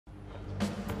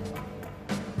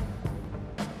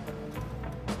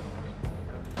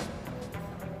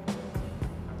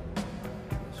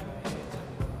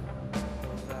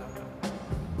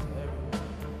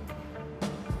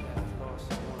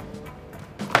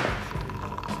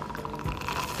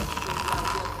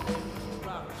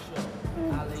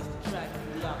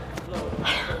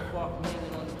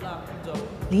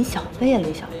林小薇啊，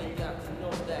林小薇，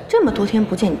这么多天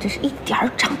不见，你真是一点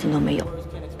长进都没有。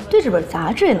对这本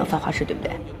杂志也能犯花痴，对不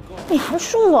对？你还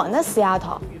说我呢，死丫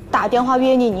头！打电话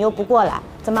约你，你又不过来，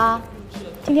怎么？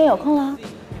今天有空了？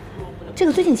这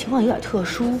个最近情况有点特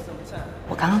殊，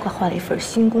我刚刚换了一份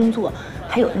新工作，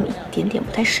还有那么一点点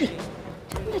不太适应。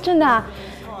真的？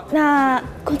那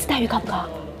工资待遇高不高？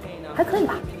还可以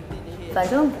吧，反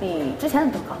正比之前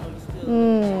的都高。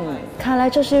看来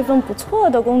这是一份不错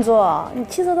的工作，你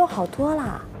气色都好多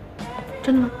啦。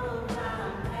真的吗？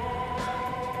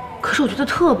可是我觉得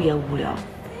特别无聊，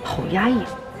好压抑。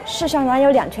世上哪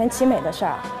有两全其美的事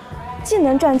儿？既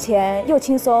能赚钱又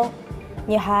轻松，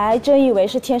你还真以为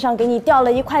是天上给你掉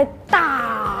了一块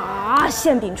大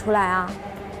馅饼出来啊？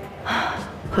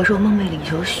可是我梦寐以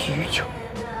求许久。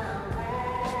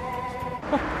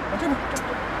我这里。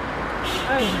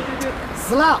哎，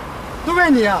死了，都怪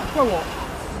你啊！怪我，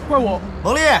怪我。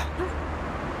蒙丽，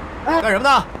哎，干什么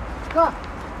呢？哥，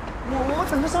我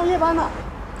等着上夜班呢。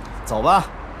走吧，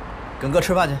跟哥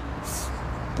吃饭去。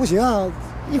不行啊，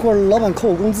一会儿老板扣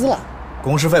我工资了。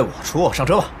工时费我出，上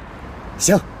车吧。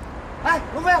行。哎，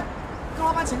龙飞，跟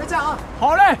老板请个假啊。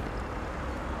好嘞。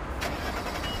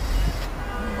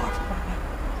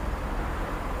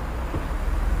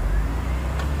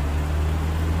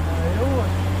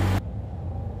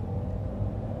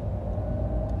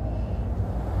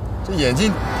这眼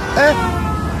睛，哎，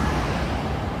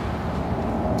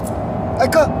哎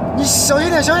哥，你小心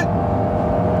点，小心！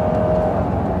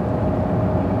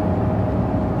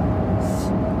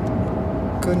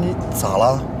哥，你咋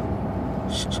了？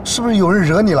是不是有人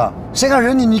惹你了？谁敢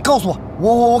惹你？你告诉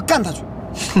我，我干他去！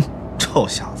哼，臭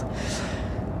小子，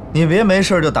你别没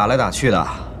事就打来打去的，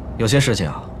有些事情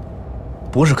啊，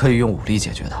不是可以用武力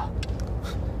解决的。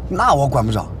那我管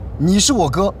不着，你是我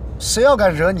哥，谁要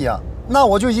敢惹你啊？那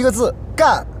我就一个字，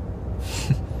干！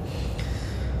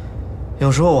有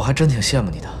时候我还真挺羡慕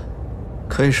你的，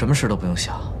可以什么事都不用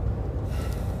想。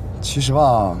其实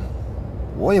吧，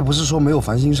我也不是说没有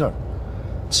烦心事儿，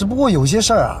只不过有些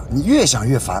事儿啊，你越想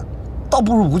越烦，倒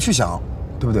不如不去想，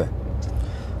对不对？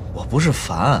我不是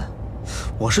烦，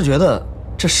我是觉得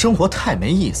这生活太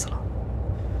没意思了。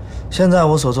现在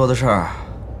我所做的事儿，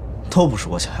都不是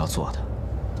我想要做的。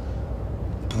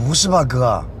不是吧，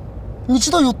哥？你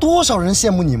知道有多少人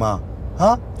羡慕你吗？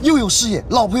啊，又有事业，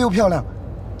老婆又漂亮，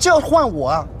这要换我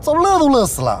啊，早乐都乐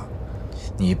死了。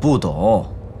你不懂，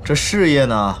这事业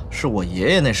呢，是我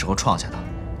爷爷那时候创下的，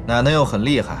奶奶又很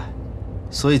厉害，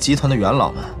所以集团的元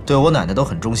老们对我奶奶都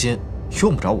很忠心，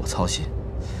用不着我操心。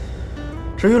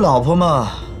至于老婆嘛，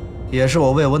也是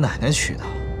我为我奶奶娶的。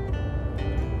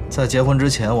在结婚之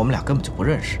前，我们俩根本就不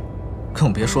认识，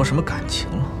更别说什么感情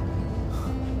了。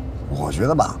我觉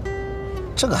得吧，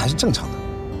这个还是正常的。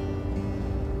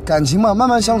感情嘛，慢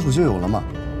慢相处就有了嘛。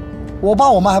我爸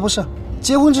我妈还不是，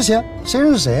结婚之前谁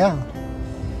认识谁呀？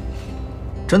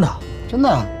真的？真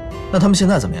的。那他们现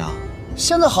在怎么样？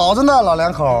现在好着呢，老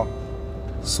两口。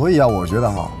所以啊，我觉得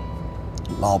哈，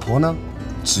老婆呢，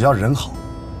只要人好，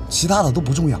其他的都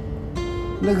不重要。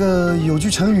那个有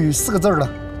句成语4个字的，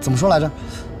怎么说来着？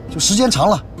就时间长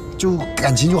了，就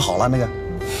感情就好了。那个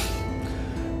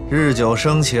日久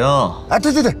生情。哎，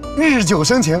对对对，日久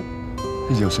生情，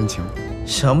日久生情。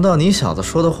想不到你小子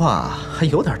说的话还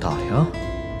有点道理啊！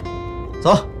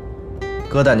走，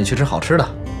哥带你去吃好吃的。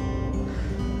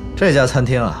这家餐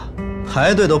厅啊，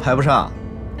排队都排不上。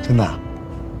真的？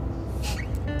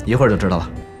一会儿就知道了。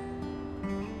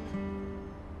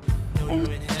哎，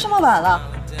这么晚了，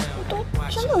我都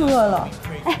真的饿了。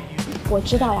哎，我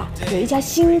知道呀，有一家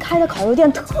新开的烤肉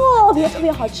店特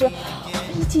别好吃，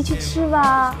一起去吃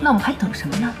吧。那我们还等什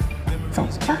么呢？走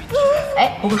吧。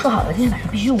哎，不过说好了，今天晚上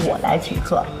必须我来请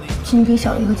客。请你给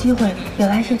小姨个机会，表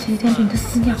达一下这几天对你的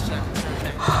思念。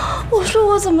我说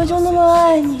我怎么就那么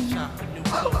爱你呢？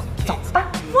走吧。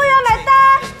服务员买单。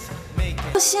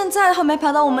到现在还没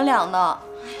排到我们俩呢，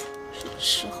什么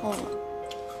时候了？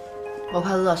我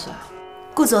快饿死了。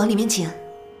顾总，里面请。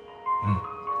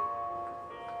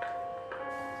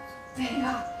哎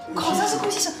呀，好像是顾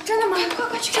先生，真的吗？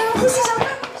快去看看顾先生，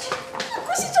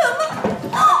顾先生呢？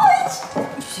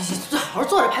行，好好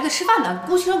坐着排队吃饭呢。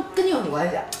顾先生跟你有什么关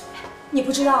系？你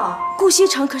不知道啊，顾西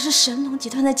城可是神龙集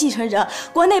团的继承人，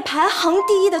国内排行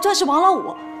第1的钻石王老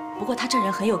五。不过他这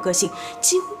人很有个性，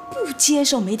几乎不接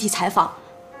受媒体采访，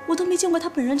我都没见过他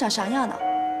本人长啥样呢。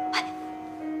哎，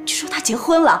据说他结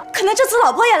婚了，可能这次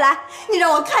老婆也来，你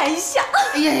让我看一下。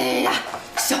哎呀，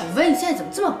小薇，你现在怎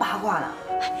么这么八卦呢？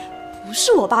不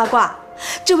是我八卦，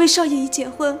这位少爷一结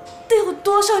婚，得有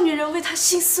多少女人为他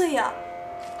心碎呀？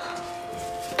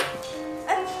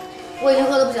哎，我已经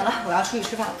饿得不行了，我要出去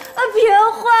吃饭了。别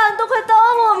换，都快到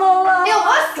我们了。哎呦，我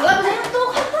要死了！不行，都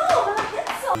快到我们了，别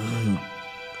走。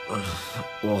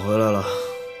我回来了。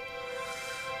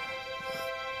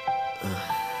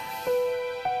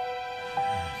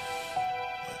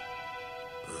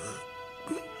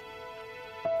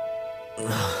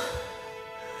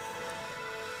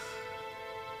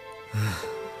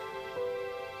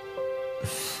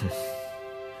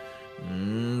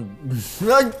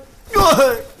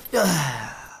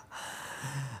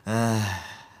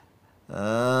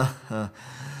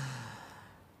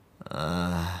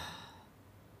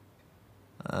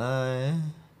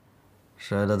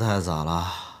摔得太早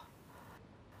了。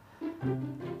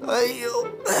哎呦，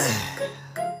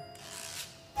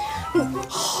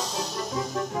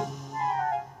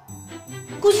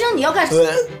顾先生，你要干什么？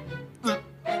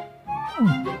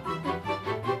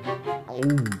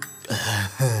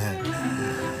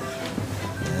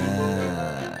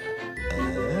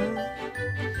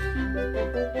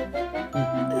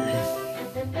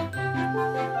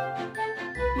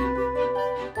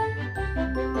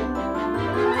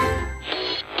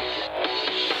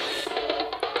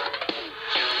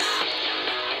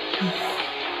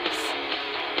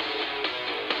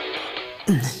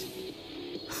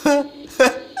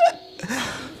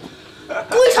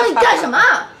顾医生，你干什么？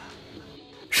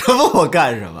什么我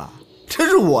干什么？这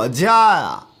是我家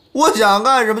呀，我想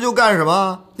干什么就干什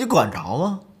么，你管着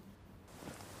吗？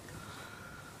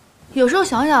有时候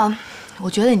想想，我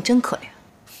觉得你真可怜。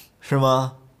是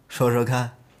吗？说说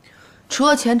看。除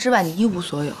了钱之外，你一无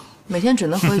所有，每天只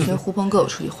能和一群狐朋狗友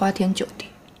出去花天酒地。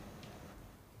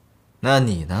那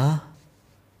你呢？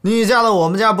你嫁到我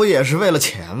们家不也是为了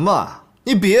钱吗？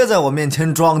你别在我面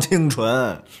前装清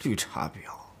纯，绿茶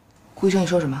婊。顾医生，你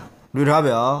说什么？绿茶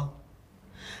婊？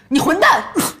你混蛋！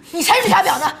你才绿茶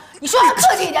婊呢！你说话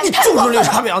客气一点，你太过分了！就是绿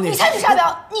茶婊，你才绿茶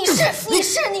婊！你是，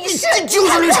就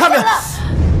是绿茶婊！